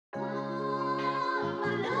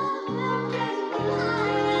Välkomna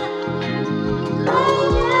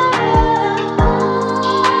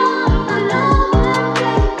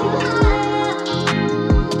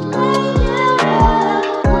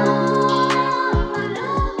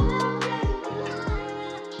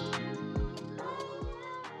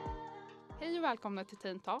till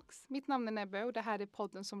Teen Talks. Mitt namn är Nebbe och det här är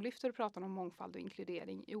podden som lyfter och pratar om mångfald och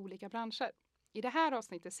inkludering i olika branscher. I det här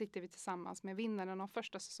avsnittet sitter vi tillsammans med vinnaren av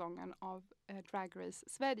första säsongen av Drag Race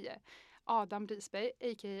Sverige, Adam Risberg,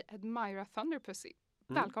 a.k.a. Admira Thunderpussy.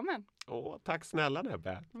 Välkommen! Tack snälla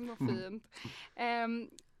Nebbe. Vad fint.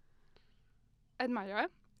 Admira,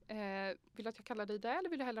 vill du att jag kallar dig det eller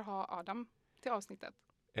vill du hellre ha Adam till avsnittet?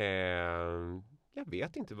 Jag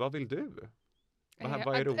vet inte, vad vill du?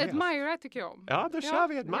 Vad är roligast? Admira tycker jag om. Ja, då kör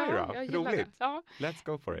vi Admira. Jag roligt. Ja. Let's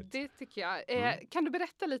go for it. Det tycker jag. Kan du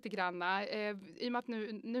berätta lite grann? I och med att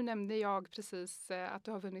nu nämnde jag precis att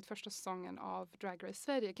du har vunnit första säsongen av Drag Race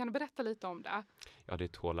Sverige. Kan du berätta lite om det? Ja,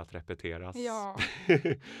 det tål att repeteras. Ja.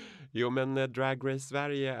 Jo, men Drag Race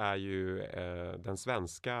Sverige är ju den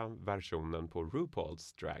svenska versionen på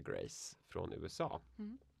RuPaul's Drag Race från USA.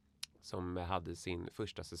 Som hade sin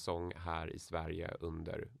första säsong här i Sverige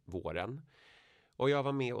under våren. Och jag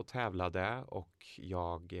var med och tävlade och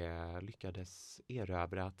jag lyckades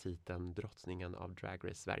erövra titeln drottningen av Drag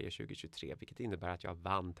Race Sverige 2023. Vilket innebär att jag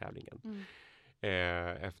vann tävlingen.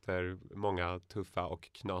 Efter många tuffa och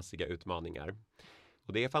knasiga utmaningar.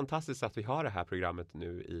 Och det är fantastiskt att vi har det här programmet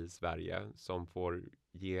nu i Sverige som får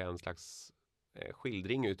ge en slags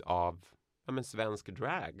skildring utav svensk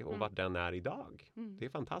drag och vad den är idag. Det är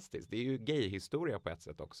fantastiskt. Det är ju gay-historia på ett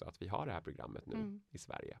sätt också att vi har det här programmet nu i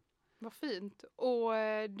Sverige. Vad fint. Och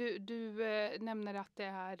du nämner att det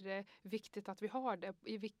är viktigt att vi har det.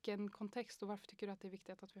 I vilken kontext och varför tycker du att det är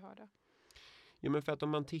viktigt att vi har det? Jo, men för att om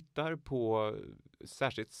man tittar på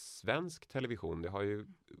särskilt svensk television, det har ju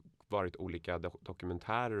varit olika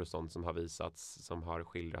dokumentärer och sånt som har visats som har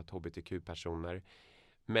skildrat hbtq-personer.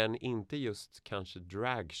 Men inte just kanske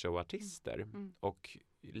dragshowartister. Och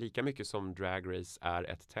lika mycket som Drag Race är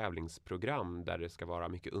ett tävlingsprogram där det ska vara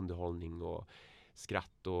mycket underhållning och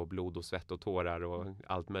skratt och blod och svett och tårar och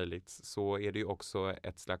allt möjligt, så är det ju också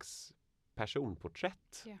ett slags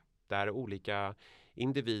personporträtt där olika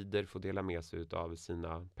individer får dela med sig av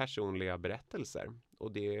sina personliga berättelser.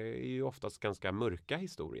 Och det är ju oftast ganska mörka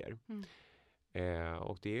historier.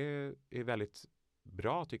 Och det är väldigt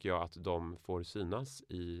bra tycker jag att de får synas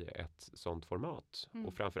i ett sånt format.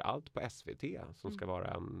 Och framförallt på SVT som ska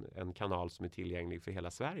vara en kanal som är tillgänglig för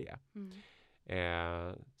hela Sverige.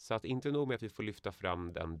 Så att inte nog med att vi får lyfta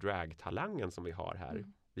fram den dragtalangen som vi har här.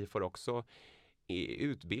 Vi får också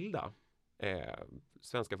utbilda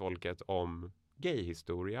svenska folket om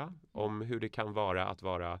gayhistoria. Om hur det kan vara att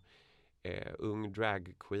vara ung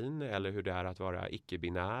dragqueen eller hur det är att vara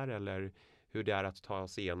icke-binär eller hur det är att ta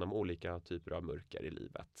sig igenom olika typer av mörker i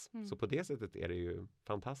livet. Så på det sättet är det ju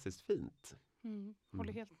fantastiskt fint.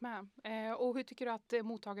 Håller helt med. Och hur tycker du att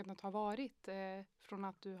mottagandet har varit från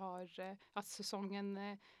att du har att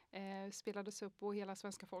säsongen spelades upp och hela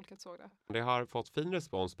svenska folket såg det? Det har fått fin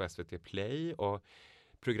respons på SVT Play och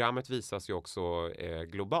programmet visas ju också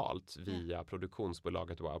globalt via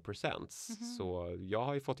produktionsbolaget Wow Presents. Så jag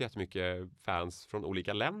har ju fått jättemycket fans från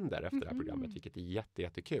olika länder efter det här programmet, vilket är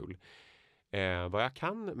jättekul. Vad jag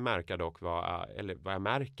kan märka dock, vad jag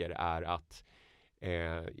märker är att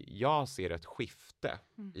jag ser ett skifte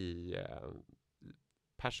i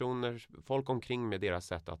folk omkring med deras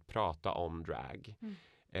sätt att prata om drag.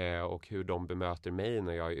 Och hur de bemöter mig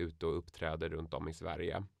när jag är ute och uppträder runt om i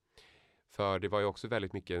Sverige. För det var ju också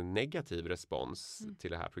väldigt mycket negativ respons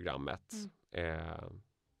till det här programmet.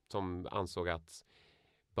 Som ansåg att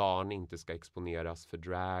barn inte ska exponeras för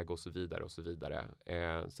drag och så vidare och så vidare.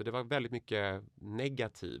 Så det var väldigt mycket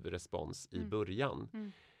negativ respons i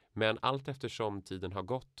början. Men allt eftersom tiden har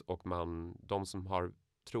gått och de som har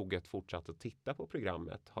troget fortsatt att titta på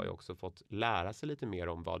programmet har ju också fått lära sig lite mer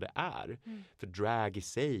om vad det är. För drag i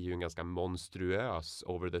sig är ju en ganska monstruös,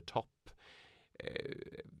 over the top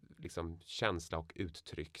liksom känsla och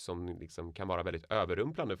uttryck som liksom kan vara väldigt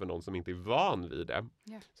överrumplande för någon som inte är van vid det.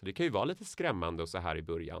 Så det kan ju vara lite skrämmande och så här i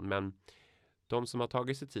början, men de som har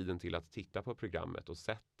tagit sig tiden till att titta på programmet och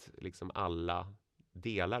sett liksom alla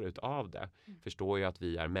delar utav det förstår ju att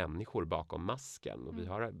vi är människor bakom masken och vi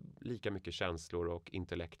har lika mycket känslor och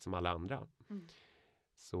intellekt som alla andra.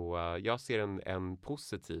 Så jag ser en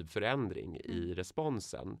positiv förändring i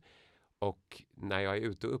responsen. Och när jag är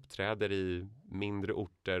ute och uppträder i mindre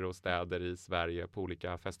orter och städer i Sverige på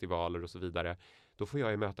olika festivaler och så vidare, då får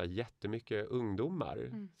jag ju möta jättemycket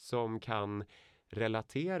ungdomar som kan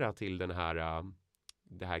relatera till den här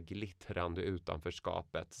det här glittrande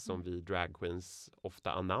utanförskapet som vi dragqueens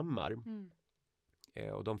ofta anammar.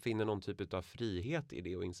 Och de finner någon typ av frihet i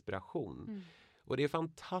det och inspiration. Och det är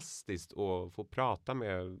fantastiskt att få prata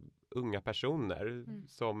med unga personer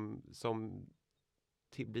som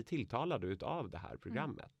blir tilltalade utav det här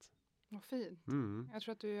programmet. Vad fint. Jag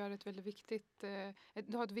tror att du gör ett väldigt viktigt,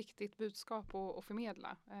 du har ett viktigt budskap att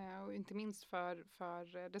förmedla. Och inte minst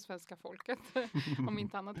för det svenska folket, om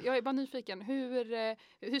inte annat. Jag är bara nyfiken,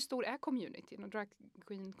 hur stor är communityn och drag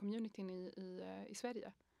queen-communityn i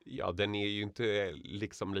Sverige? Ja, den är ju inte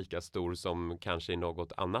liksom lika stor som kanske i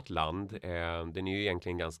något annat land. Den är ju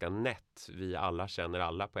egentligen ganska nätt. Vi alla känner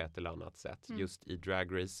alla på ett eller annat sätt. Just i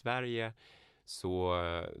Drag Race Sverige så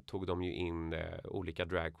tog de ju in olika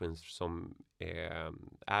dragqueens som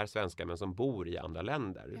är svenska men som bor i andra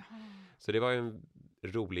länder. Jaha. Så det var ju en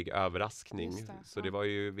rolig överraskning. Så det var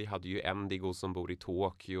ju, vi hade ju Endigo som bor i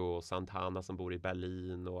Tokyo, Santana som bor i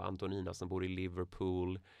Berlin och Antonina som bor i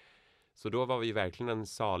Liverpool. Så då var vi verkligen en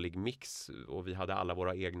salig mix och vi hade alla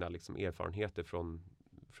våra egna liksom, erfarenheter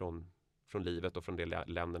från livet och från de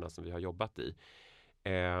länderna som vi har jobbat i.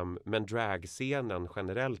 Men dragscenen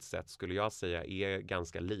generellt sett skulle jag säga är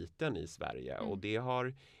ganska liten i Sverige. Och det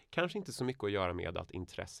har kanske inte så mycket att göra med att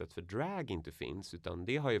intresset för drag inte finns, utan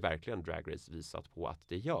det har ju verkligen Drag Race visat på att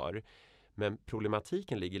det gör. Men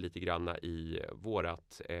problematiken ligger lite grann i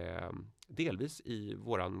delvis i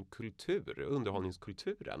våran kultur,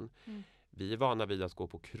 underhållningskulturen. Vi är vana vid att gå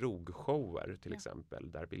på krogshower till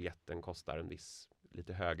exempel, där biljetten kostar en viss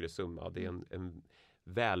lite högre summa. Det är en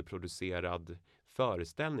välproducerad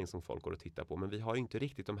föreställning som folk går och tittar på. Men vi har inte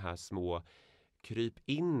riktigt de här små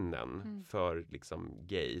krypinnen för liksom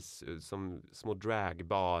gays, som små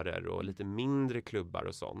dragbarer och lite mindre klubbar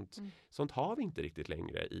och sånt. Sånt har vi inte riktigt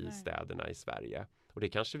längre i städerna i Sverige. Och det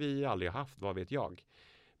kanske vi aldrig har haft, vad vet jag.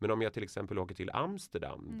 Men om jag till exempel åker till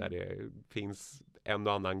Amsterdam där det finns en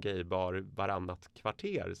och annan gaybar varannat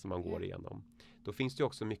kvarter som man går igenom, då finns det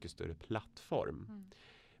också mycket större plattform.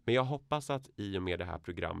 Men jag hoppas att i och med det här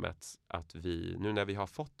programmet att vi, nu när vi har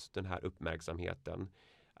fått den här uppmärksamheten,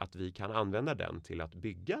 att vi kan använda den till att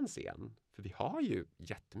bygga en scen. För vi har ju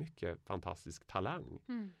jättemycket fantastisk talang.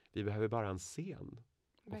 Vi behöver bara en scen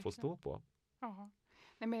att få stå på. Jaha.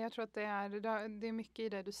 Nej, men jag tror att det är mycket i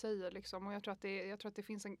det du säger liksom, och jag tror att det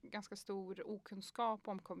finns en ganska stor okunskap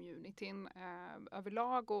om communityn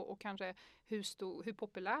överlag och kanske hur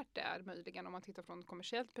populärt det är möjligen om man tittar från ett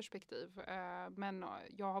kommersiellt perspektiv. Men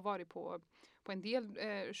jag har varit på en del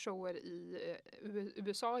shower i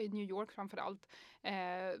USA, i New York framförallt.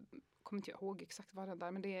 Kommer inte ihåg exakt vad det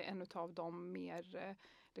där, men det är en av de mer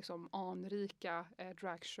liksom anrika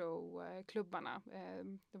dragshow-klubbarna.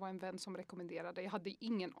 Det var en vän som rekommenderade. Jag hade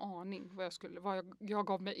ingen aning vad jag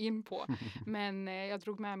gav mig in på. Men jag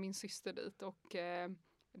drog med min syster dit och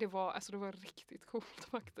det var riktigt coolt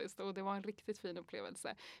faktiskt. Och det var en riktigt fin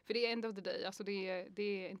upplevelse. För det är end of the day, alltså det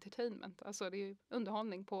är entertainment. Alltså det är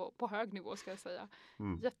underhållning på hög nivå ska jag säga.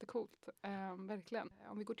 Jättecoolt, verkligen.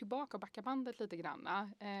 Om vi går tillbaka och backar bandet lite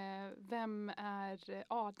grann. Vem är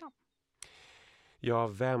Adam? Ja,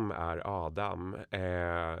 vem är Adam?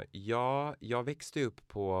 Jag växte upp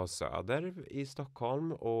på Söder i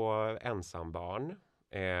Stockholm och ensam barn.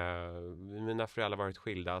 Mina föräldrar har varit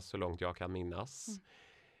skilda så långt jag kan minnas.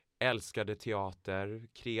 Älskade teater,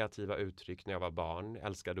 kreativa uttryck när jag var barn.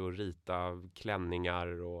 Älskade att rita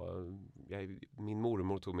klänningar och min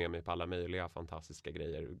mormor tog med mig på alla möjliga fantastiska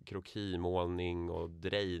grejer. Krokimålning och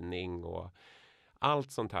drejning och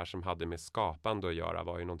allt sånt här som hade med skapande att göra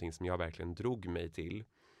var ju någonting som jag verkligen drog mig till.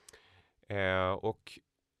 Och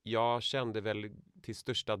jag kände väl till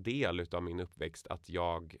största del utav min uppväxt att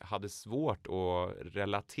jag hade svårt att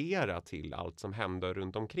relatera till allt som hände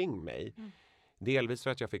runt omkring mig. Delvis för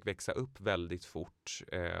att jag fick växa upp väldigt fort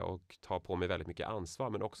och ta på mig väldigt mycket ansvar,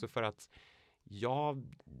 men också för att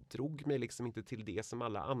jag drog mig liksom inte till det som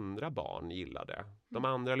alla andra barn gillade. De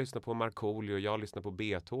andra lyssnade på Markoolio och jag lyssnade på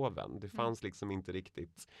Beethoven. Det fanns liksom inte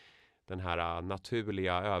riktigt den här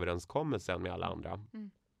naturliga överenskommelsen med alla andra.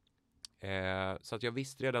 Så att jag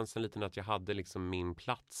visste redan sedan liten att jag hade liksom min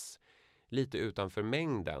plats lite utanför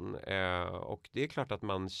mängden. Och det är klart att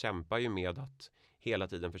man kämpar ju med att hela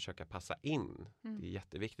tiden försöka passa in. Det är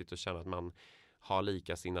jätteviktigt att känna att man har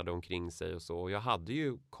likasinnade omkring sig och så. Och jag hade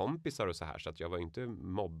ju kompisar och så här, så att jag var inte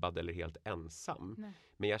mobbad eller helt ensam. Nej.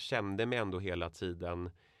 Men jag kände mig ändå hela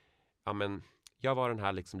tiden, ja men jag var den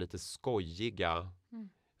här liksom lite skojiga,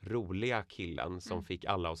 roliga killen som fick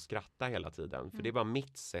alla att skratta hela tiden. För det var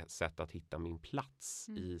mitt sätt att hitta min plats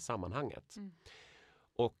i sammanhanget.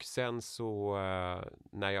 Och sen så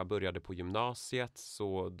när jag började på gymnasiet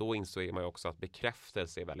så då insåg man ju också att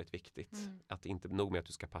bekräftelse är väldigt viktigt. Att inte nog med att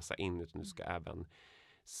du ska passa in utan du ska även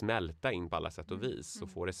smälta in på alla sätt och vis och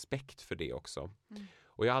få respekt för det också.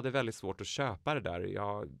 Och jag hade väldigt svårt att köpa det där.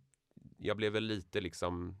 Jag blev väl lite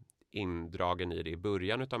liksom indragen i det i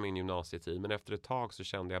början av min gymnasietid, men efter ett tag så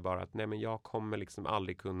kände jag bara att nej, men jag kommer liksom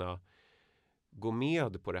aldrig kunna gå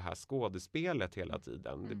med på det här skådespelet hela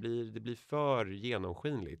tiden. Det blir för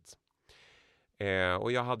genomskinligt.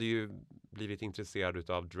 Och jag hade ju blivit intresserad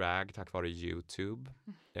av drag tack vare YouTube.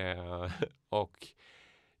 Och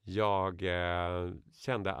jag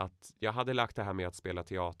kände att jag hade lagt det här med att spela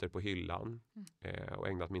teater på hyllan och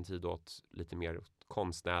ägnat min tid åt lite mer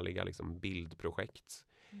konstnärliga liksom, bildprojekt.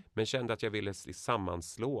 Men kände att jag ville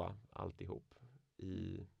sammanslå alltihop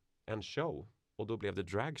i en show. Och då blev det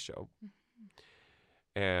dragshow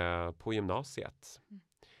på gymnasiet.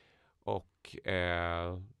 Och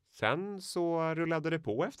sen så rullade det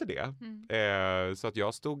på efter det. Så att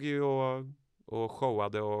jag stod ju och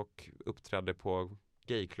showade och uppträdde på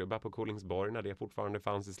gayklubbar på Kolingsborg när det fortfarande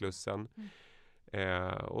fanns i Slussen.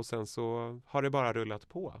 Och sen så har det bara rullat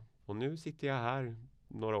på. Och nu sitter jag här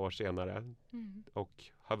några år senare och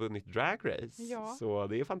har vunnit Drag Race. Ja. Så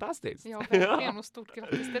det är fantastiskt. Ja, verkligen. Och stort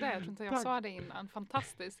grattis till det. Jag tror inte jag sa det innan.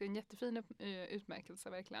 Fantastiskt. Det är en jättefin utmärkelse,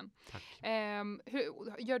 verkligen. Tack.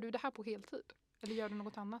 Gör du det här på heltid? Eller gör du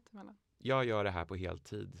något annat emellan? Jag gör det här på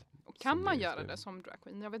heltid. Och kan man göra det som drag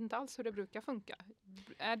queen? Jag vet inte alls hur det brukar funka.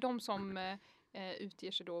 Är de som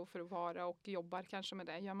utger sig då för att vara och jobbar kanske med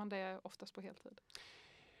det, gör man det oftast på heltid?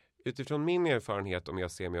 Utifrån min erfarenhet, om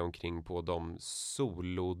jag ser mig omkring på de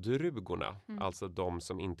solodrugorna, alltså de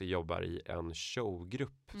som inte jobbar i en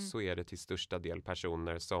showgrupp, så är det till största del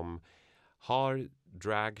personer som har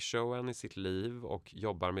dragshowen i sitt liv och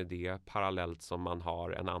jobbar med det parallellt som man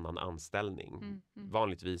har en annan anställning.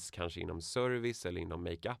 Vanligtvis kanske inom service eller inom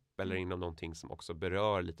makeup eller inom någonting som också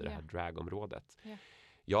berör lite det här dragområdet.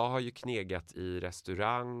 Jag har ju knegat i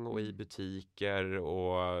restaurang och i butiker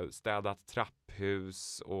och städat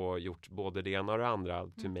trapphus och gjort både det ena och det andra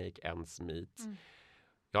to make ends meet.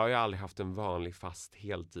 Jag har ju aldrig haft en vanlig fast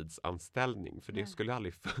heltidsanställning för det skulle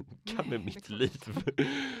aldrig funka med mitt liv.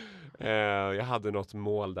 Jag hade något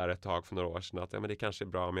mål där ett tag för några år sedan att men det kanske är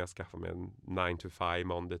bra om jag skaffar mig en 9-to-5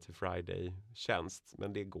 Monday to Friday tjänst,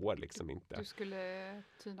 men det går liksom inte. Du skulle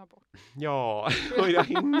tyna bort. Ja, och jag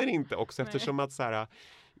hinner inte också eftersom att så här,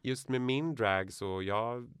 just med min drag så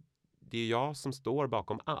det är jag som står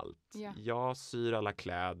bakom allt. Jag syr alla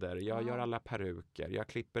kläder, jag gör alla peruker, jag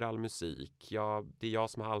klipper all musik. Det är jag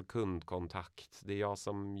som har all kundkontakt. Det är jag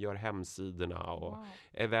som gör hemsidorna och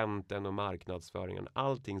eventen och marknadsföringen.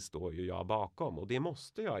 Allting står ju jag bakom och det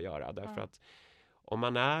måste jag göra därför att om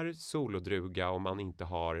man är solodruga och man inte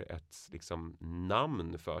har ett liksom,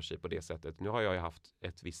 namn för sig på det sättet. Nu har jag ju haft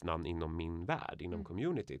ett visst namn inom min värld, inom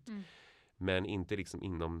communityt. Men inte liksom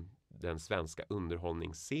inom den svenska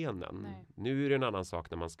underhållningsscenen. Nej. Nu är det en annan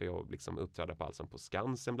sak när man ska liksom uppträda på Allsång på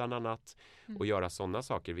Skansen bland annat. Och göra sådana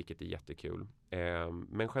saker, vilket är jättekul.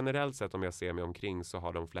 Men generellt sett om jag ser mig omkring så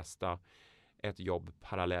har de flesta ett jobb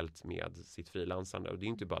parallellt med sitt frilansande. Och det är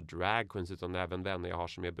inte bara drag queens utan även vänner jag har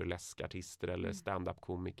som är burleskartister eller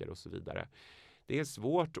stand-up-komiker och så vidare. Det är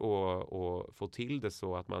svårt att få till det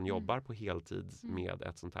så att man jobbar på heltid med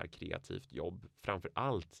ett sånt här kreativt jobb. Framför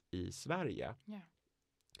allt i Sverige.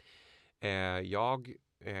 Jag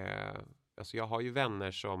har ju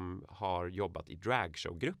vänner som har jobbat i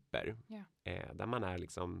dragshowgrupper. Där man är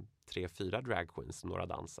liksom 3-4 dragqueens och några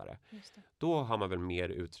dansare. Då har man väl mer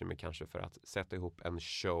utrymme kanske för att sätta ihop en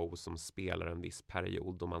show som spelar en viss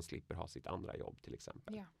period och man slipper ha sitt andra jobb till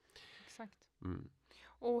exempel. Ja, exakt.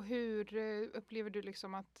 Och hur upplever du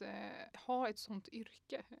liksom att ha ett sånt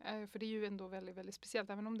yrke? För det är ju ändå väldigt, väldigt speciellt,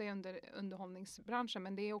 även om det är under underhållningsbranschen.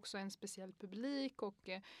 Men det är också en speciell publik och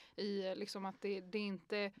i liksom att det är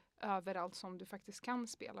inte överallt som du faktiskt kan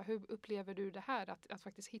spela. Hur upplever du det här att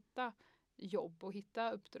faktiskt hitta jobb och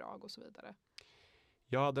hitta uppdrag och så vidare?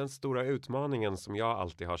 Ja, den stora utmaningen som jag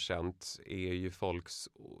alltid har känt är ju folks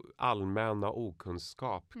allmänna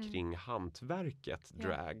okunskap kring hantverket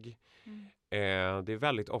drag. Det är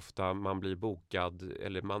väldigt ofta man blir bokad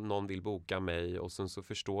eller någon vill boka mig och sen så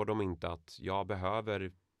förstår de inte att jag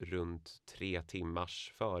behöver runt 3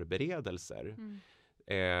 timmars förberedelser.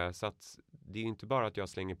 Så att det är inte bara att jag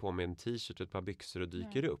slänger på mig en t-shirt och ett par byxor och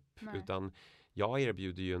dyker upp utan jag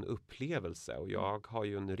erbjuder ju en upplevelse och jag har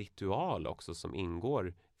ju en ritual också som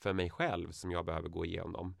ingår för mig själv som jag behöver gå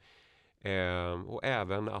igenom. Och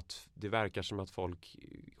även att det verkar som att folk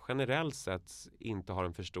generellt sett inte har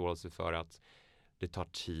en förståelse för att Det tar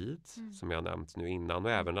tid, som jag nämnt nu innan.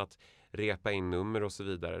 Och även att repa in nummer och så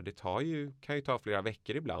vidare. Det kan ju ta flera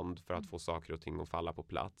veckor ibland för att få saker och ting att falla på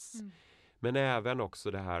plats. Men även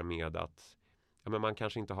också det här med att men man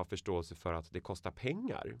kanske inte har förståelse för att det kostar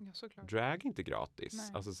pengar. Ja, drag är inte gratis.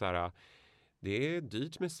 Nej. Alltså så här, det är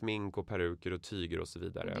dyrt med smink och peruker och tyger och så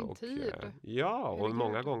vidare. Och din tid. Ja, och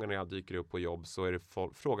många gånger när jag dyker upp på jobb så är det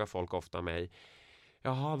frågar folk ofta mig,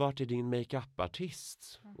 jaha, vart är din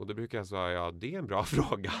make-up-artist? Och då brukar jag säga, ja, det är en bra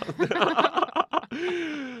fråga.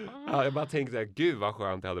 Ja, jag bara tänkte så här, gud vad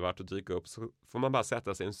skönt det hade varit att dyka upp. Så får man bara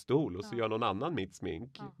sätta sig i en stol och så gör någon annan mitt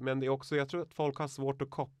smink. Men det är också, jag tror att folk har svårt att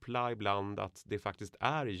koppla ibland att det faktiskt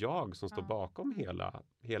är jag som står bakom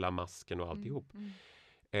hela masken och alltihop.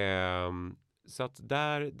 Så att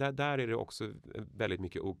där är det också väldigt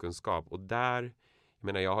mycket okunskap. Och där,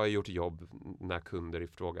 jag har gjort jobb när kunder i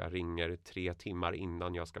fråga ringer 3 timmar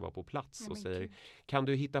innan jag ska vara på plats och säger, kan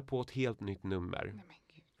du hitta på ett helt nytt nummer?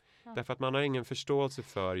 Därför att man har ingen förståelse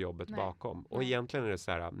för jobbet bakom. Och egentligen är det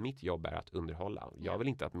så här, mitt jobb är att underhålla. Jag vill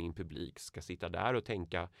inte att min publik ska sitta där och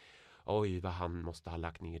tänka, oj vad han måste ha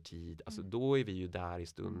lagt ner tid. Alltså då är vi ju där i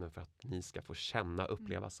stunden för att ni ska få känna,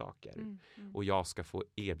 uppleva saker. Och jag ska få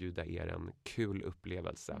erbjuda er en kul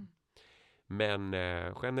upplevelse. Men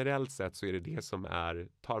generellt sett så är det som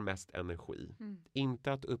tar mest energi.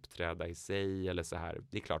 Inte att uppträda i sig eller så här.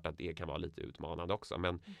 Det är klart att det kan vara lite utmanande också.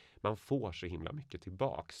 Men man får så himla mycket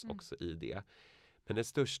tillbaks också i det. Men den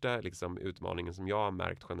största utmaningen som jag har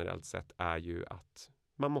märkt generellt sett är ju att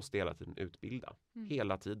man måste hela tiden utbilda.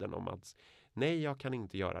 Hela tiden om att nej, jag kan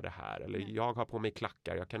inte göra det här. Eller jag har på mig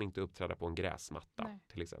klackar, jag kan inte uppträda på en gräsmatta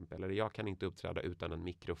till exempel. Eller jag kan inte uppträda utan en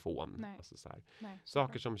mikrofon. Alltså så här.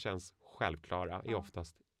 Saker som känns självklara är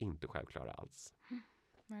oftast inte självklara alls.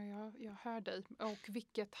 Jag hör dig. Och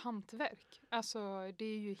vilket hantverk. Alltså det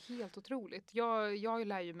är ju helt otroligt. Jag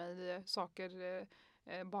lär ju mig saker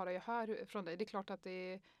bara jag hör från dig. Det är klart att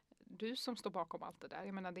det är du som står bakom allt det där.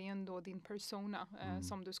 Jag menar, det är ändå din persona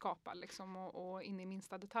som du skapar liksom, och in i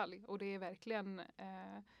minsta detalj. Och det är verkligen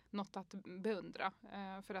något att beundra.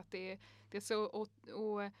 För att det är så att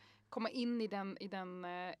komma in i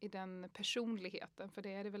den personligheten. För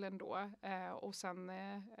det är det väl ändå. Och sen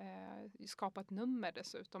skapa ett nummer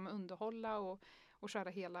dessutom. Underhålla och köra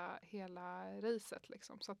hela racet.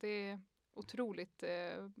 Liksom. Så att det är otroligt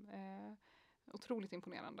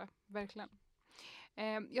imponerande. Verkligen.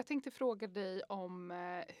 Jag tänkte fråga dig om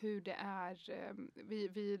hur det är,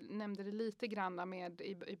 vi nämnde det lite grann med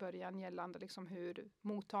i början gällande liksom hur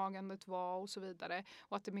mottagandet var och så vidare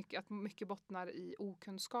och att mycket bottnar i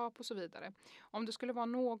okunskap och så vidare. Om det skulle vara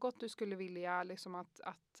något du skulle vilja liksom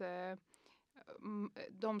att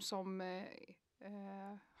de som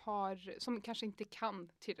kanske inte kan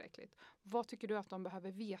tillräckligt, vad tycker du att de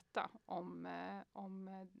behöver veta om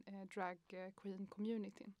drag queen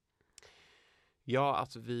communityn? Ja,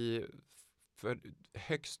 alltså för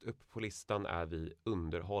högst upp på listan är vi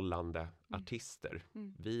underhållande artister.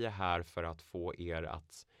 Vi är här för att få er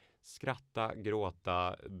att skratta,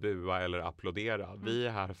 gråta, bua eller applådera. Vi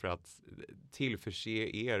är här för att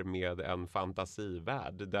tillförse er med en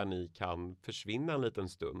fantasivärld där ni kan försvinna en liten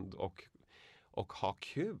stund och ha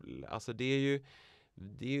kul. Alltså det är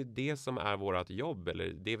ju det som är vårt jobb,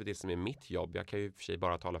 eller det är det som är mitt jobb. Jag kan ju för sig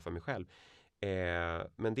bara tala för mig själv.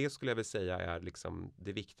 Men det skulle jag väl säga är liksom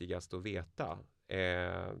det viktigaste att veta.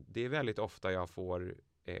 Det är väldigt ofta jag får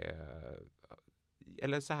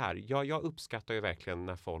eller så här, jag uppskattar ju verkligen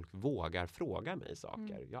när folk vågar fråga mig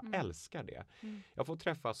saker. Jag älskar det. Jag får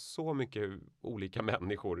träffa så mycket olika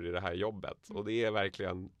människor i det här jobbet. Och det är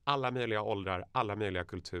verkligen alla möjliga åldrar, alla möjliga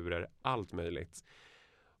kulturer, allt möjligt.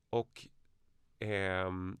 Och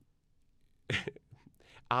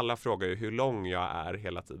alla frågar ju hur lång jag är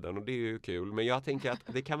hela tiden och det är ju kul. Men jag tänker att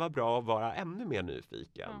det kan vara bra att vara ännu mer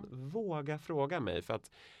nyfiken. Våga fråga mig, för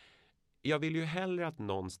att jag vill ju hellre att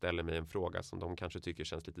någon ställer mig en fråga som de kanske tycker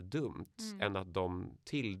känns lite dumt än att de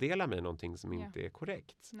tilldelar mig någonting som inte är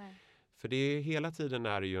korrekt. Nej. För hela tiden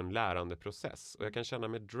är det ju en lärandeprocess. Och jag kan känna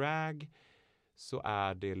med drag så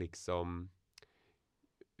är det liksom...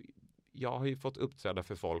 Jag har ju fått uppträda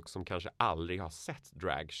för folk som kanske aldrig har sett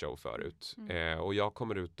dragshow förut. Och jag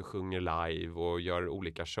kommer ut och sjunger live och gör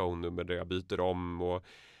olika shownummer där jag byter om och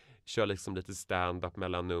kör liksom lite stand-up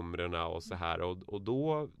mellan numren och så här. Och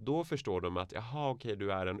då förstår de att jaha, okej,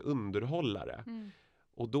 du är en underhållare.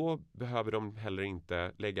 Och då behöver de heller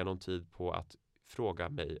inte lägga någon tid på att fråga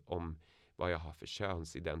mig om vad jag har för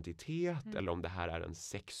könsidentitet eller om det här är en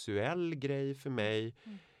sexuell grej för mig.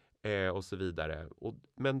 Och så vidare.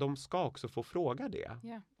 Men de ska också få fråga det.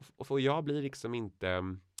 Och jag blir liksom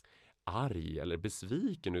inte arg eller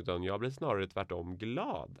besviken, utan jag blir snarare tvärtom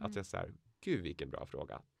glad. Att jag säger, gud vilken bra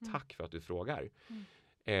fråga. Tack för att du frågar.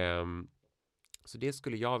 Så det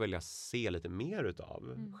skulle jag vilja se lite mer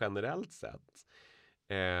utav, generellt sett.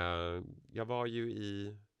 Jag var ju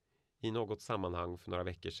i något sammanhang för några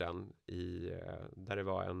veckor sedan där det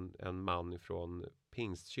var en man från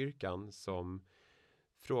Pingstkyrkan som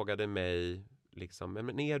frågade mig liksom,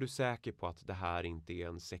 men är du säker på att det här inte är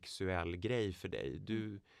en sexuell grej för dig?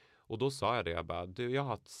 Och då sa jag det, jag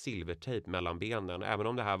har ett silvertejp mellan benen. Även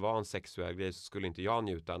om det här var en sexuell grej så skulle inte jag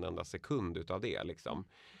njuta en enda sekund utav det liksom.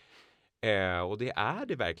 Och det är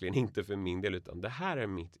det verkligen inte för min del, utan det här är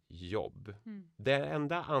mitt jobb. Det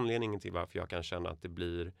enda anledningen till varför jag kan känna att det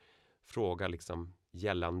blir fråga liksom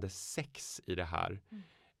gällande sex i det här.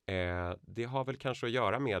 Det har väl kanske att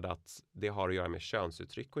göra med att det har att göra med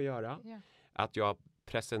könsuttryck att göra. Att jag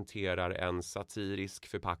presenterar en satirisk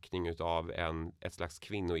förpackning utav ett slags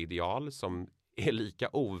kvinnoideal som är lika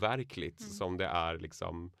overkligt som det är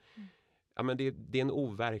liksom. Ja, men det är en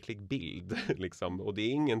overklig bild liksom. Och det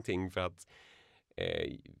är ingenting för att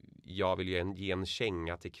jag vill ge en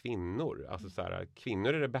känga till kvinnor. Alltså så här,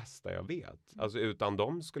 kvinnor är det bästa jag vet. Alltså utan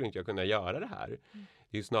dem skulle inte jag kunna göra det här.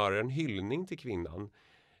 Det är ju snarare en hyllning till kvinnan.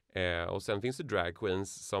 Och sen finns det drag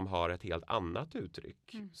queens som har ett helt annat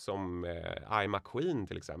uttryck. Som I'm a Queen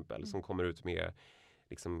till exempel. Som kommer ut med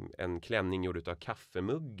liksom, en klänning gjord av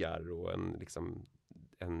kaffemuggar och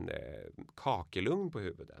en kakelugn på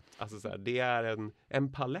huvudet. Alltså så här, det är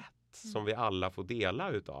en palett som vi alla får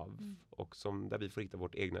dela utav. Och där vi får hitta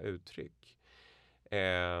vårt egna uttryck.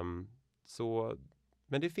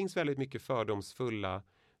 Men det finns väldigt mycket fördomsfulla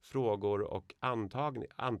frågor och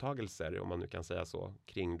antagelser, om man nu kan säga så,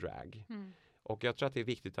 kring drag. Och jag tror att det är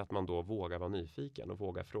viktigt att man då vågar vara nyfiken och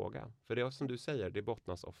vågar fråga. För det är som du säger, det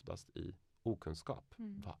bottnas oftast i okunskap.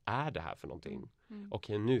 Vad är det här för någonting?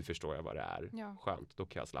 Okej, nu förstår jag vad det är. Ja. Skönt, då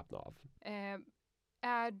kan jag slappna av.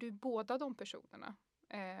 Är du båda de personerna?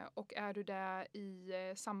 Och är du där i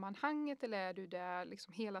sammanhanget eller är du där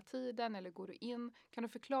liksom hela tiden eller går du in? Kan du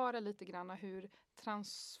förklara lite grann hur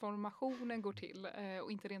transformationen går till?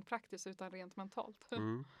 Och inte rent praktiskt utan rent mentalt.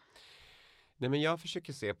 Nej, men jag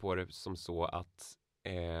försöker se på det som så att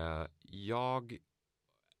jag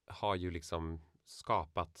har ju liksom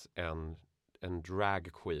skapat en drag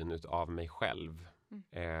queen utav mig själv.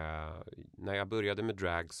 När jag började med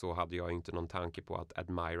drag så hade jag inte någon tanke på att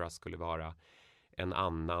Admira skulle vara en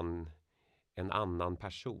annan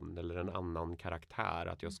person eller en annan karaktär.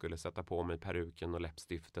 Att jag skulle sätta på mig peruken och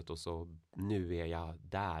läppstiftet och så nu är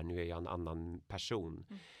jag en annan person.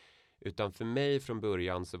 Utan för mig från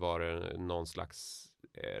början så var det någon slags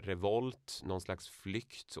revolt, någon slags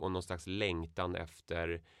flykt och någon slags längtan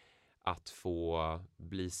efter att få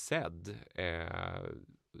bli sedd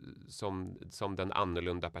som den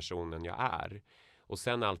annorlunda personen jag är. Och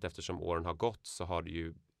sen allt eftersom åren har gått så har det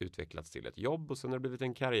ju utvecklats till ett jobb och sen har det blivit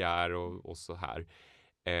en karriär och så här.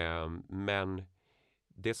 Men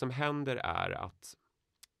det som händer är att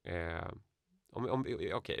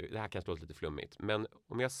okej, det här kan låta lite flummigt, men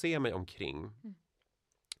om jag ser mig omkring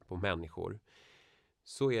på människor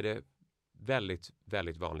så är det väldigt,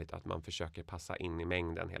 väldigt vanligt att man försöker passa in i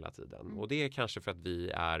mängden hela tiden. Och det är kanske för att vi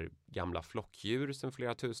är gamla flockdjur sedan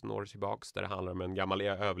flera tusen år tillbaks där det handlar om en gammal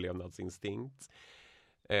överlevnadsinstinkt.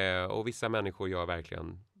 Och vissa människor gör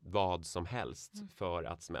verkligen vad som helst för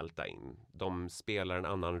att smälta in. De spelar en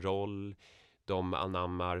annan roll, de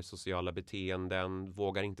anammar sociala beteenden,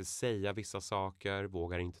 vågar inte säga vissa saker,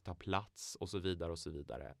 vågar inte ta plats och så vidare och så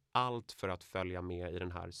vidare. Allt för att följa med i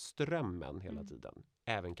den här strömmen hela tiden.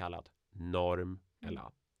 Även kallad norm eller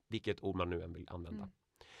vilket ord man nu än vill använda.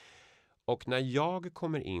 Och när jag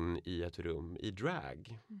kommer in i ett rum i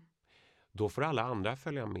drag då får alla andra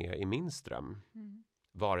följa med i min ström.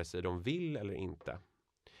 Vare sig de vill eller inte.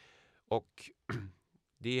 Och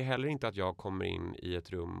det är heller inte att jag kommer in i ett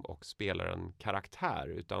rum och spelar en karaktär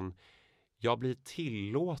utan jag blir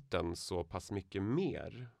tillåten så pass mycket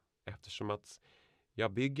mer eftersom att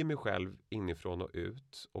jag bygger mig själv inifrån och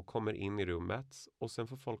ut och kommer in i rummet och sen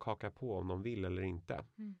får folk haka på om de vill eller inte.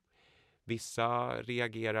 Vissa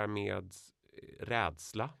reagerar med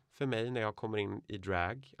rädsla för mig när jag kommer in i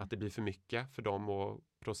drag, att det blir för mycket för dem att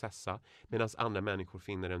processa, medan andra människor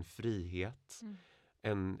finner en frihet,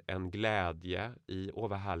 en glädje i,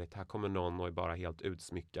 vad härligt, här kommer någon och är bara helt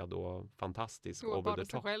utsmyckad och fantastisk. Och bara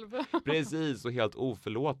sig själv. Precis, och helt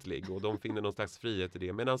oförlåtlig. Och de finner någon slags frihet i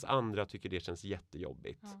det. Medan andra tycker det känns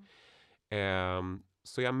jättejobbigt.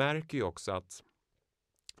 Så jag märker ju också att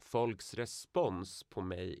folks respons på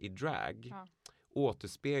mig i drag,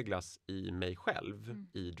 återspeglas i mig själv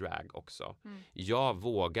i drag också. Jag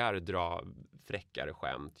vågar dra fräckare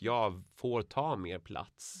skämt. Jag får ta mer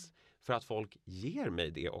plats för att folk ger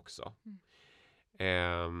mig det också.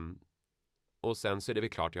 Och sen så är det väl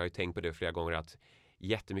klart, jag har ju tänkt på det flera gånger, att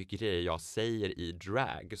jättemycket grejer jag säger i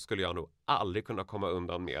drag skulle jag nog aldrig kunna komma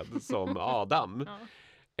undan med som Adam.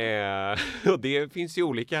 Och det finns ju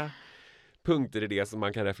olika punkter i det som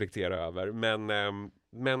man kan reflektera över.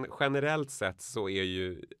 Men generellt sett så är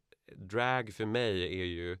ju drag för mig är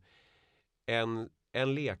ju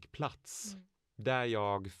en lekplats där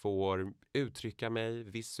jag får uttrycka mig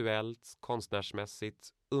visuellt, konstnärsmässigt,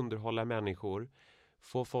 underhålla människor,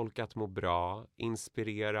 få folk att må bra,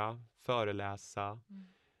 inspirera, föreläsa.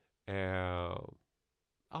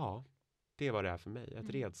 Ja, det var det här för mig. Ett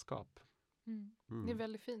redskap. Det är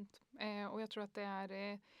väldigt fint. Och jag tror att det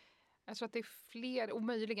är fler, och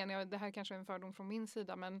möjligen, det här kanske är en fördom från min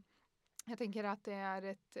sida, men jag tänker att det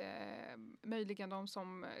är möjligen de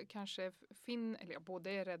som kanske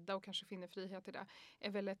både är rädda och kanske finner frihet i det, är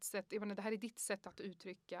väl ett sätt, jag menar, det här är ditt sätt att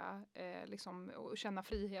uttrycka liksom, och känna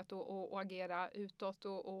frihet och agera utåt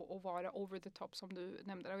och vara over the top som du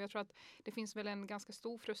nämnde. Och jag tror att det finns väl en ganska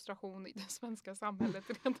stor frustration i det svenska samhället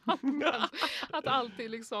redan att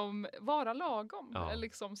alltid liksom vara lagom.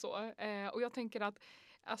 Liksom så. Och jag tänker att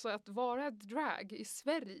alltså att vara drag i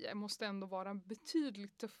Sverige måste ändå vara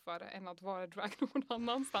betydligt tuffare än att vara drag någon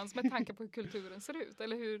annanstans med tanke på hur kulturen ser ut.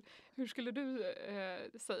 Eller hur skulle du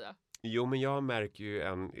säga? Jo, men jag märker ju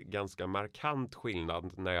en ganska markant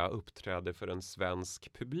skillnad när jag uppträder för en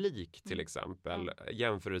svensk publik till exempel.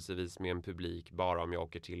 Jämförelsevis med en publik bara om jag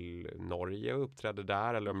åker till Norge och uppträder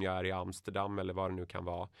där, eller om jag är i Amsterdam eller vad det nu kan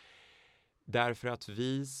vara. Därför att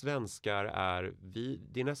vi svenskar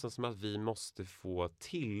det är nästan som att vi måste få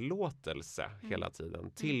tillåtelse hela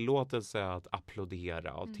tiden. Tillåtelse att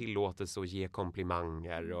applådera och tillåtelse att ge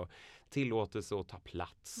komplimanger och tillåtelse att ta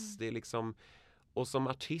plats. Det är liksom, och som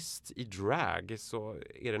artist i drag så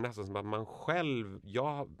är det nästan som att man själv,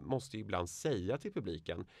 jag måste ju ibland säga till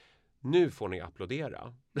publiken, nu får ni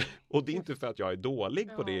applådera. Och det är inte för att jag är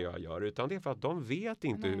dålig på det jag gör, utan det är för att de vet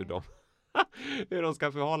inte hur de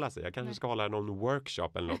ska förhålla sig. Jag kanske ska hålla någon workshop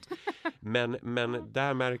eller något. Men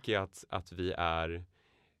där märker jag att vi är,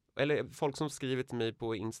 eller folk som skriver till mig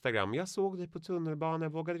på Instagram, jag såg dig på tunnelbanan, jag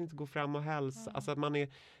vågade inte gå fram och hälsa. Alltså att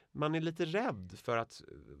man är lite rädd för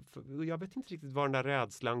jag vet inte riktigt var den där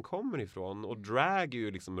rädslan kommer ifrån. Och drag är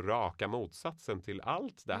ju liksom raka motsatsen till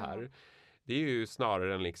allt det här. Det är ju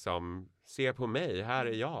snarare än liksom, se på mig, här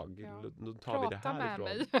är jag. Då tar vi det härifrån.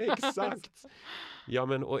 Mig. Exakt. Ja,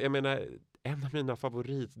 men och jag menar, en av mina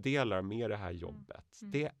favoritdelar med det här jobbet,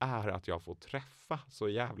 det är att jag får träffa så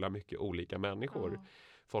jävla mycket olika människor.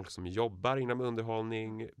 Folk som jobbar inom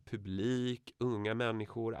underhållning, publik, unga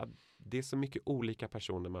människor. Det är så mycket olika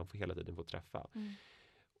personer man hela tiden får träffa.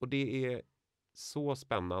 Och det är så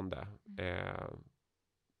spännande.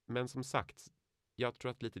 Men som sagt, jag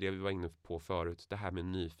tror att lite det vi var inne på förut, det här med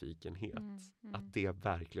nyfikenhet, att det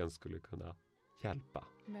verkligen skulle kunna hjälpa.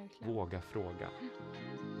 Verkligen. Våga fråga.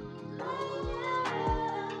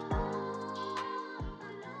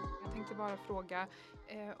 Jag tänkte bara fråga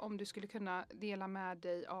om du skulle kunna dela med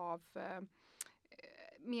dig av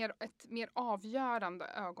ett mer avgörande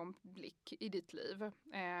ögonblick i ditt liv.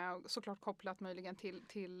 Såklart kopplat möjligen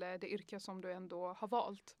till det yrke som du ändå har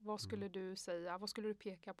valt. Vad skulle du säga, vad skulle du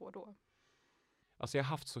peka på då? Alltså jag har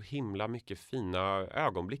haft så himla mycket fina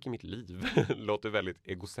ögonblick i mitt liv. Det låter väldigt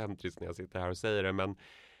egocentriskt när jag sitter här och säger det.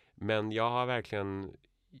 Men jag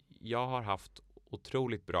har haft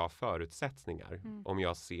otroligt bra förutsättningar om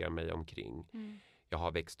jag ser mig omkring. Jag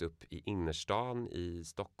har växt upp i innerstan i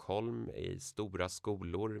Stockholm, i stora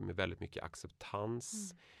skolor med väldigt mycket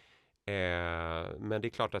acceptans. Men det är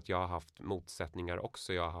klart att jag har haft motsättningar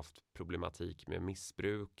också. Jag har haft problematik med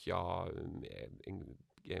missbruk.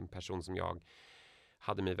 En person som jag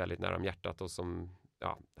hade mig väldigt nära om hjärtat och som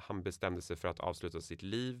han bestämde sig för att avsluta sitt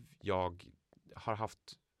liv. Jag har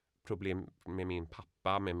haft problem med min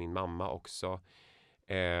pappa, med min mamma också.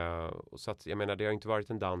 Så att jag menar, det har inte varit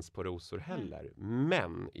en dans på rosor heller.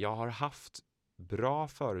 Men jag har haft bra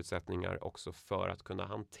förutsättningar också för att kunna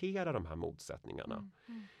hantera de här motsättningarna.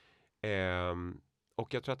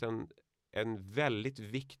 Och jag tror att en väldigt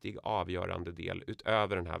viktig avgörande del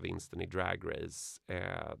utöver den här vinsten i Drag Race,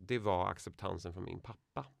 det var acceptansen från min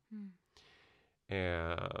pappa.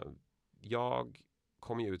 Jag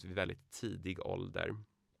kom ju ut vid väldigt tidig ålder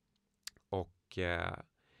och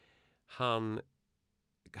han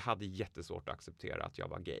hade jättesvårt att acceptera att jag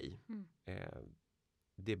var gay.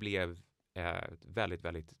 Det blev en väldigt,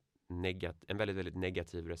 väldigt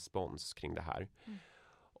negativ respons kring det här.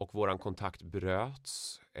 Och våran kontakt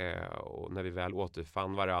bröts. Och när vi väl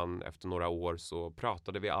återfann varann efter några år så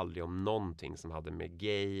pratade vi aldrig om någonting som hade med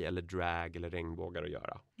gay eller drag eller regnbågar att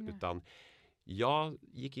göra. Utan jag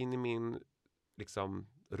gick in i min liksom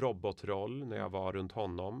robotroll när jag var runt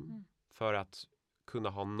honom för att kunna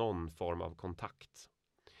ha någon form av kontakt.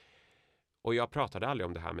 Och jag pratade aldrig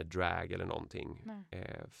om det här med drag eller någonting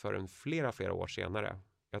förrän flera år senare.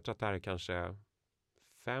 Jag tror att det här är kanske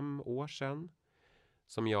 5 år sedan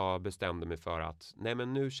som jag bestämde mig för att nej,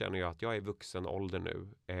 men nu känner jag att jag är vuxen ålder nu.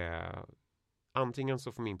 Antingen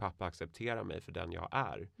så får min pappa acceptera mig för den jag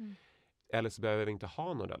är. Eller så behöver vi inte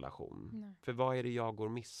ha någon relation. Nej. För vad är det jag går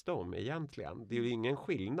miste om egentligen? Det är ju ingen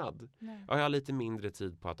skillnad. Nej. Jag har lite mindre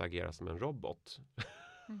tid på att agera som en robot.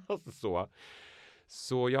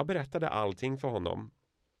 Så jag berättade allting för honom.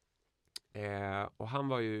 Och han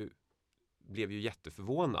blev ju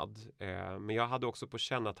jätteförvånad. Men jag hade också på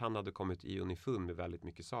känn att han hade kommit i unifund med väldigt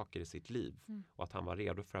mycket saker i sitt liv. Och att han var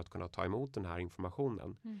redo för att kunna ta emot den här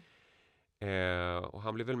informationen. Och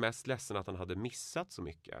han blev väl mest ledsen att han hade missat så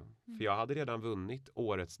mycket. För jag hade redan vunnit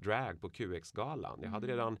årets drag på QX-galan. Jag hade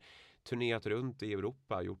redan turnerat runt i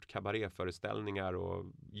Europa, gjort kabaréföreställningar och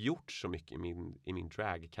gjort så mycket i min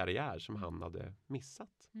drag-karriär som han hade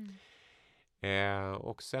missat.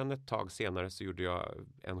 Och sen ett tag senare så gjorde jag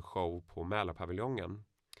en show på Mälarpaviljongen.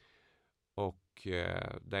 Och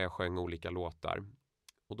där jag sjöng olika låtar.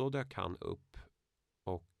 Och då dök han upp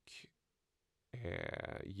och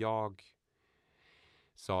jag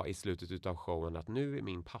sa i slutet av showen att nu är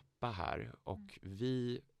min pappa här och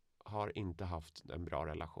vi har inte haft en bra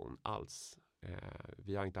relation alls.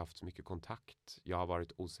 Vi har inte haft så mycket kontakt. Jag har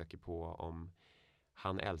varit osäker på om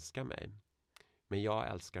han älskar mig. Men jag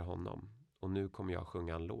älskar honom. Och nu kommer jag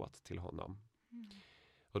sjunga en låt till honom.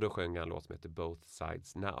 Och då sjöng jag en låt som heter Both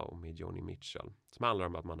Sides Now med Joni Mitchell. Som handlar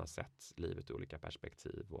om att man har sett livet ur olika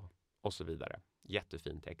perspektiv och så vidare.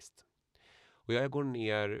 Jättefin text. Och jag går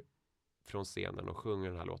ner från scenen och sjunger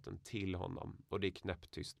den här låten till honom. Och det är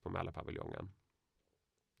knäpptyst på Mälarpaviljongen.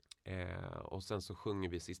 Och sen så sjunger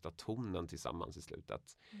vi sista tonen tillsammans i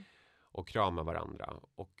slutet. Och kramar varandra.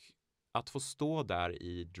 Och att få stå där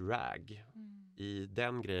i drag. I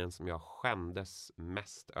den grejen som jag skämdes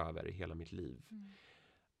mest över i hela mitt liv.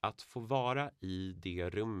 Att få vara i det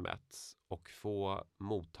rummet och få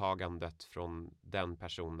mottagandet från den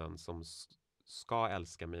personen som ska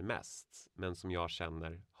älska mig mest, men som jag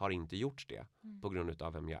känner har inte gjort det på grund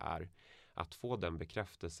av vem jag är. Att få den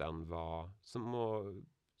bekräftelsen var som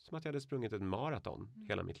att jag hade sprungit ett maraton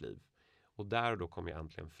hela mitt liv. Och där och då kom jag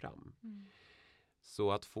äntligen fram.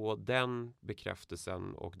 Så att få den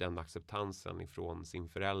bekräftelsen och den acceptansen ifrån sin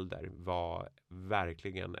förälder var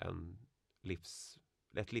verkligen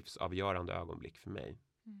ett livsavgörande ögonblick för mig.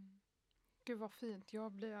 Gud vad fint.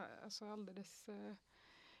 Jag blir alltså alldeles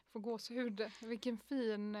får gåshud.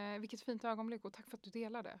 Vilket fint ögonblick och tack för att du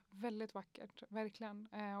delade. Väldigt vackert, verkligen.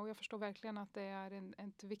 Och jag förstår verkligen att det är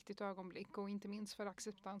ett viktigt ögonblick och inte minst för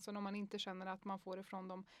acceptansen om man inte känner att man får det från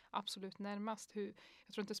dem absolut närmast. Jag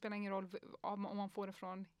tror inte det spelar ingen roll om man får det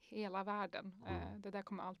från hela världen. Det där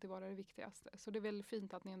kommer alltid vara det viktigaste. Så det är väldigt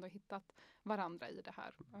fint att ni ändå har hittat varandra i det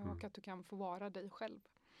här och att du kan få vara dig själv.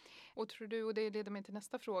 Och tror du, och det leder mig till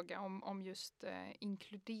nästa fråga om just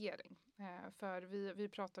inkludering. För vi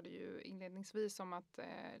pratade ju inledningsvis om att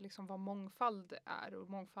liksom vad mångfald är. Och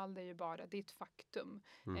mångfald är ju bara, det är ett faktum.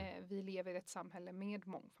 Vi lever i ett samhälle med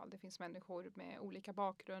mångfald. Det finns människor med olika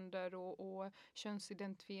bakgrunder och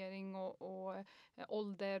könsidentifiering och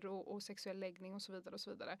ålder och sexuell läggning och så vidare och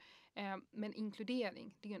så vidare. Men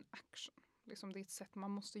inkludering, det är ju en action. Liksom det är ett sätt,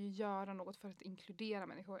 man måste ju göra något för att inkludera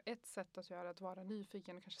människor. Ett sätt att göra att vara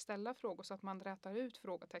nyfiken och kanske ställa frågor så att man rätar ut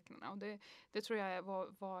frågetecknen. Och det tror jag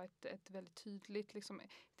var ett väldigt tydligt liksom,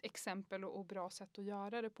 ett exempel och bra sätt att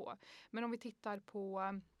göra det på. Men om vi tittar på,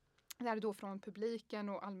 det här är då från publiken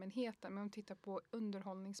och allmänheten, men om vi tittar på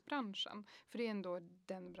underhållningsbranschen, för det är ändå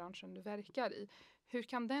den branschen du verkar i. Hur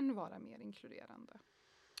kan den vara mer inkluderande?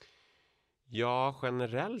 Ja,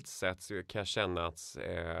 generellt sett så kan jag känna att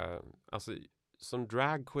alltså, som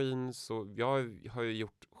dragqueen så jag har ju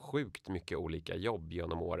gjort sjukt mycket olika jobb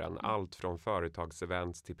genom åren. Allt från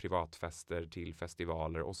företagsevents till privatfester till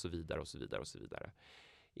festivaler och så vidare och så vidare och så vidare.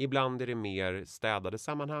 Ibland är det mer städade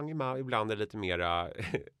sammanhang, ibland är det lite mera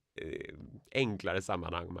enklare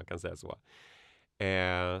sammanhang om man kan säga så.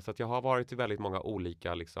 Så att jag har varit i väldigt många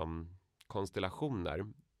olika liksom, konstellationer.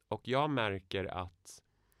 Och jag märker att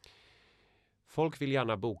folk vill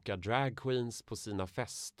gärna boka dragqueens på sina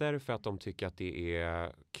fester för att de tycker att det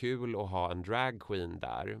är kul att ha en dragqueen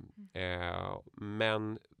där.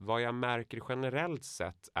 Men vad jag märker generellt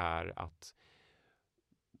sett är att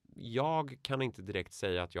jag kan inte direkt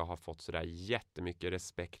säga att jag har fått sådär jättemycket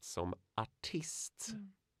respekt som artist.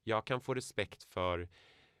 Jag kan få respekt för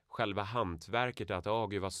själva hantverket, att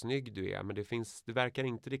gud vad snygg du är, men det verkar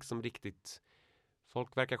inte liksom riktigt,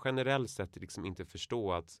 folk verkar generellt sett liksom inte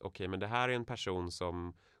förstå att okej, men det här är en person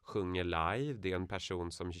som sjunger live, det är en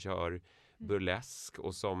person som kör burlesk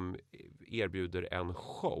och som erbjuder en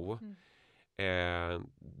show.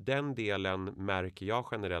 Den delen märker jag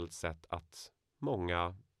generellt sett att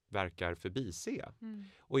många verkar förbise.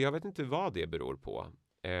 Och jag vet inte vad det beror på.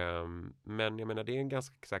 Men jag menar, det är en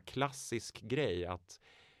ganska så här klassisk grej att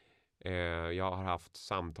jag har haft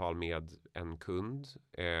samtal med en kund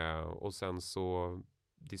och sen så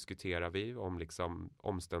diskuterar vi om liksom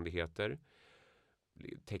omständigheter,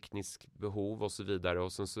 teknisk behov och så vidare,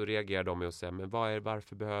 och sen så reagerar de med att säga, men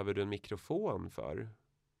varför behöver du en mikrofon för?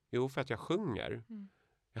 Jo, för att jag sjunger.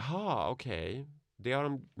 Jaha, okej.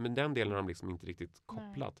 Men den delen har de liksom inte riktigt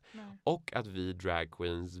kopplat. Nej. Och att vi drag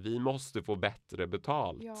queens, vi måste få bättre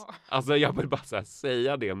betalt. Ja. Alltså jag vill bara så här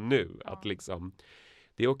säga det nu. Att liksom,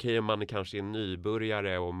 det är okej om man kanske är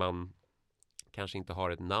nybörjare och man kanske inte har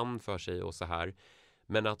ett namn för sig och så här.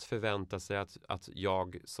 Men att förvänta sig att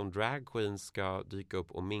jag som drag queen ska dyka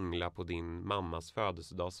upp och mingla på din mammas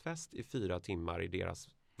födelsedagsfest i 4 timmar i deras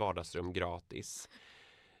vardagsrum gratis.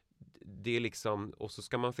 Det är liksom, och så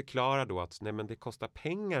ska man förklara då att nej, men det kostar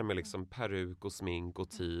pengar med liksom peruk och smink och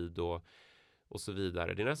tid och så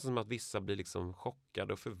vidare. Det är nästan som att vissa blir liksom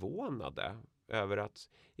chockade och förvånade över att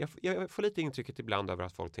jag får lite intrycket ibland över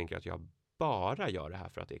att folk tänker att jag bara gör det här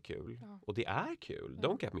för att det är kul. Ja. Och det är kul. Ja.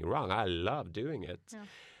 Don't get me wrong. I love doing it. Ja.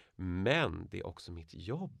 Men det är också mitt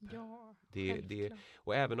jobb. Ja,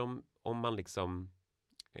 och även om man liksom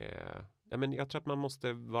men jag tror att man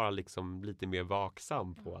måste vara liksom lite mer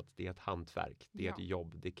vaksam på att det är ett hantverk. Det är ett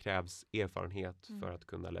jobb. Det krävs erfarenhet för att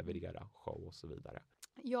kunna leverera show och så vidare.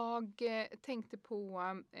 Jag tänkte på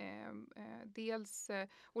dels,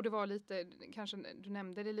 och det var lite, kanske du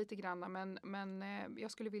nämnde det lite grann, men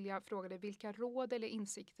jag skulle vilja fråga dig vilka råd eller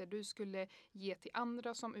insikter du skulle ge till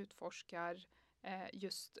andra som utforskar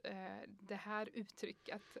just det här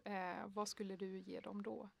uttrycket. Vad skulle du ge dem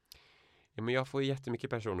då? Ja, men jag får jättemycket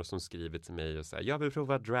personer som skriver till mig och säger jag vill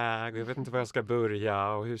prova drag och jag vet inte var jag ska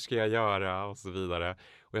börja och hur ska jag göra och så vidare.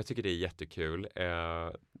 Och jag tycker det är jättekul.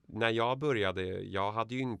 När jag började, jag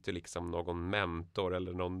hade ju inte liksom någon mentor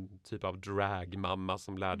eller någon typ av dragmamma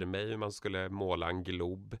som lärde mig hur man skulle måla en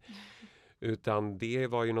glob. Utan det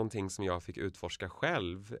var ju någonting som jag fick utforska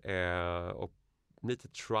själv och lite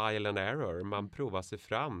trial and error. Man provar sig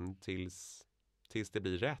fram tills det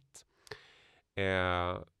blir rätt.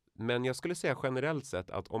 Men jag skulle säga generellt sett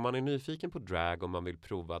att om man är nyfiken på drag och man vill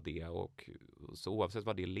prova det och så oavsett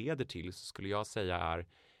vad det leder till så skulle jag säga är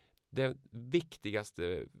det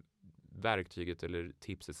viktigaste verktyget eller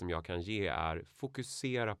tipset som jag kan ge är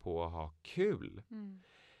fokusera på att ha kul.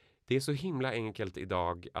 Det är så himla enkelt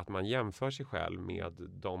idag att man jämför sig själv med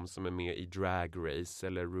de som är med i Drag Race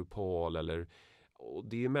eller RuPaul och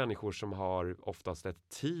det är människor som har oftast ett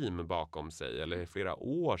team bakom sig eller flera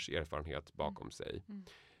års erfarenhet bakom sig.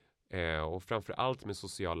 Och framförallt med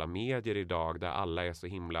sociala medier idag där alla är så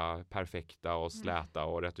himla perfekta och släta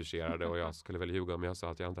och retuscherade och jag skulle väl ljuga om jag sa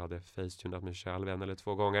att jag inte hade facetunat mig själv 1 eller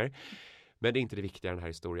 2 gånger. Men det är inte det viktiga i den här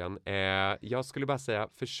historien. Jag skulle bara säga,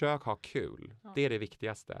 försök ha kul. Det är det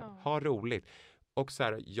viktigaste. Ha roligt. Och så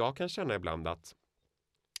här, jag kan känna ibland att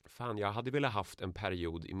fan, jag hade velat haft en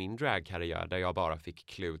period i min dragkarriär där jag bara fick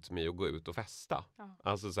klä ut mig och gå ut och festa.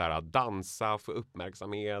 Alltså så här, dansa, få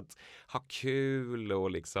uppmärksamhet, ha kul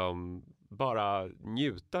och liksom bara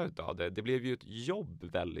njuta utav det. Det blev ju ett jobb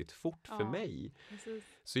väldigt fort för mig. Precis.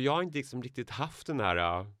 Så jag har inte liksom riktigt haft den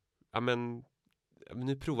här,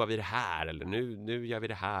 nu provar vi det här eller nu gör vi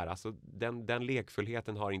det här. Alltså den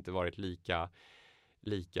lekfullheten har inte varit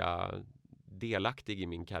lika delaktig i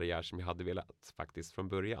min karriär som jag hade velat faktiskt från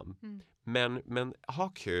början. Men ha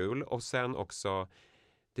kul och sen också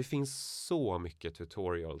det finns så mycket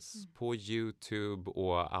tutorials på YouTube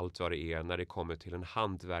och allt vad det är när det kommer till den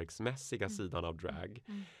hantverksmässiga sidan av drag.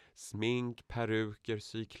 Smink, peruker,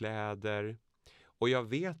 sykläder. Och jag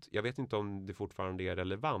vet inte om det fortfarande är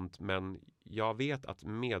relevant, men jag vet att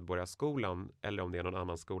Medborgarskolan, eller om det är någon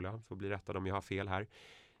annan skola, får bli rättad om jag har fel här,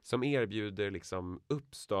 som erbjuder liksom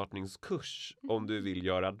uppstartningskurs om du vill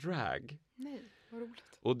göra drag. Nej, vad roligt.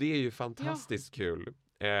 Och det är ju fantastiskt kul.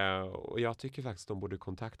 Och jag tycker faktiskt de borde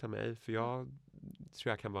kontakta mig, för jag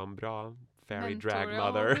tror jag kan vara en bra fairy drag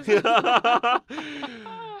mother.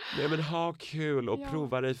 Nej, men ha kul och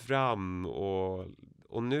prova dig fram.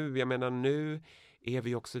 Och nu, jag menar nu är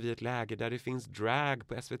vi också vid ett läge där det finns drag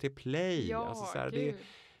på SVT Play. Ja, alltså så här,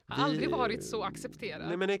 Har aldrig varit så accepterat.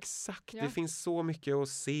 Nej men exakt, Ja. det finns så mycket att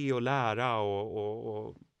se och lära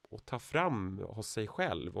och ta fram hos sig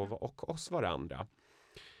själv och oss varandra.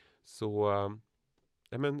 Så,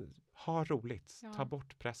 ja men ha roligt, Ja. ta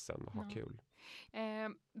bort pressen och ha kul.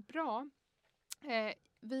 Bra.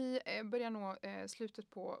 Vi börjar nå slutet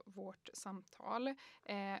på vårt samtal.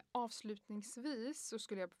 Avslutningsvis så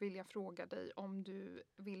skulle jag vilja fråga dig om du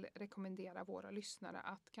vill rekommendera våra lyssnare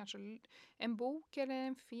att kanske en bok eller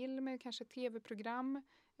en film eller kanske ett tv-program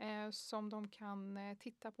som de kan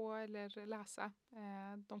titta på eller läsa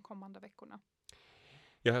de kommande veckorna.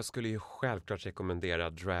 Jag skulle ju självklart rekommendera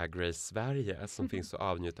Drag Race Sverige som finns att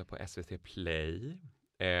avnjuta på SVT Play.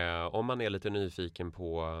 Om man är lite nyfiken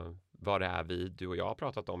på vad det är du och jag har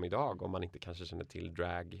pratat om idag, om man inte kanske känner till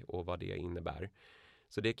drag och vad det innebär.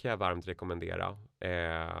 Så det kan jag varmt rekommendera.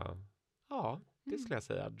 Ja, det skulle jag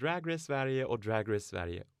säga. Drag Race Sverige och Drag Race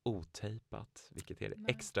Sverige otejpat, vilket är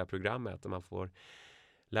det extra programmet där man får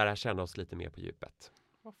lära känna oss lite mer på djupet.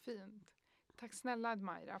 Vad fint. Tack snälla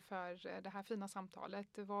Admira för det här fina samtalet.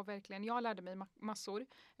 Det var verkligen, jag lärde mig massor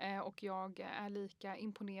och jag är lika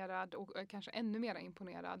imponerad och kanske ännu mer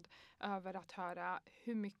imponerad över att höra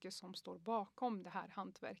hur mycket som står bakom det här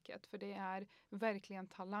hantverket. För det är verkligen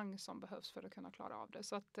talang som behövs för att kunna klara av det.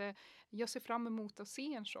 Så att jag ser fram emot att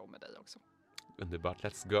se en show med dig också. Underbart,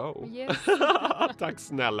 let's go! Yes. Tack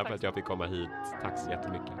snälla för att jag fick komma hit. Tack så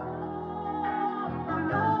jättemycket.